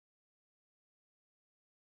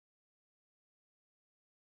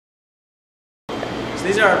So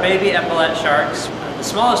these are our baby epaulette sharks. The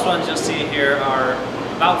smallest ones you'll see here are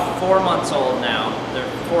about 4 months old now. They're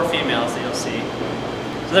 4 females that you'll see.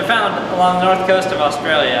 So they're found along the north coast of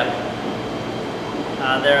Australia.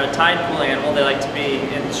 They're a tide pool animal. They like to be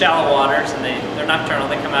in shallow waters, and they're nocturnal.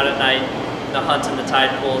 They come out at night. They'll hunt in the tide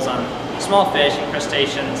pools on small fish and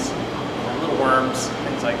crustaceans, little worms,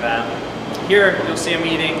 things like that. Here you'll see them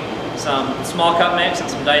eating some small cut mix and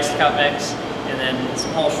some diced cut mix, and then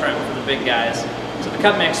some whole shrimp for the big guys. So the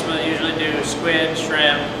cut mix will usually do squid,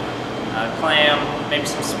 shrimp, clam, maybe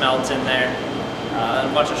some smelt in there,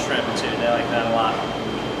 and a bunch of shrimp too. They like that a lot.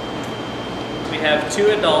 We have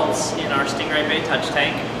 2 adults in our stingray bait touch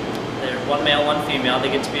tank. They're 1 male, 1 female.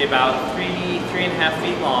 They get to be about 3.5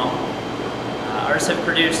 feet long. Ours have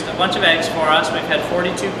produced a bunch of eggs for us. We've had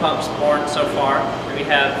 42 pups born so far. We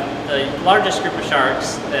have the largest group of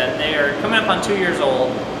sharks that they are coming up on 2 years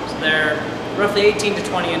old. So they're roughly 18 to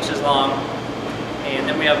 20 inches long. And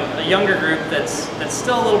then we have a younger group that's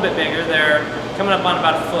still a little bit bigger. They're coming up on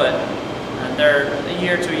about 1 foot. And they're a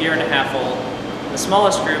year to a year and a half old. The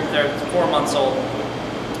smallest group, they're 4 months old.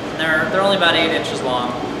 And they're only about 8 inches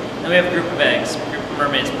long. Then we have a group of eggs, a group of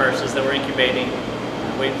mermaid's purses that we're incubating,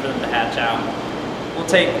 waiting for them to hatch out. We'll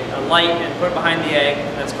take a light and put it behind the egg.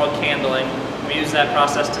 That's called candling. We use that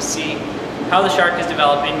process to see how the shark is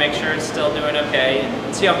developing, make sure it's still doing okay,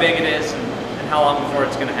 and see how big it is and how long before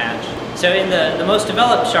it's going to hatch. So in the most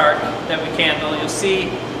developed shark that we candle, you'll see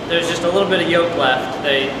there's just a little bit of yolk left.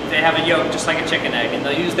 They have a yolk just like a chicken egg, and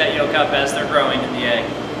they'll use that yolk up as they're growing in the egg.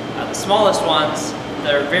 The smallest ones,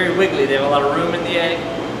 they're very wiggly. They have a lot of room in the egg.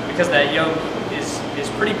 Because that yolk is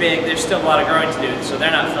pretty big, there's still a lot of growing to do, so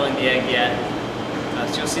they're not filling the egg yet.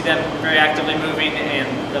 So you'll see them very actively moving,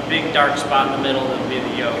 and the big dark spot in the middle will be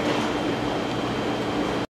the yolk.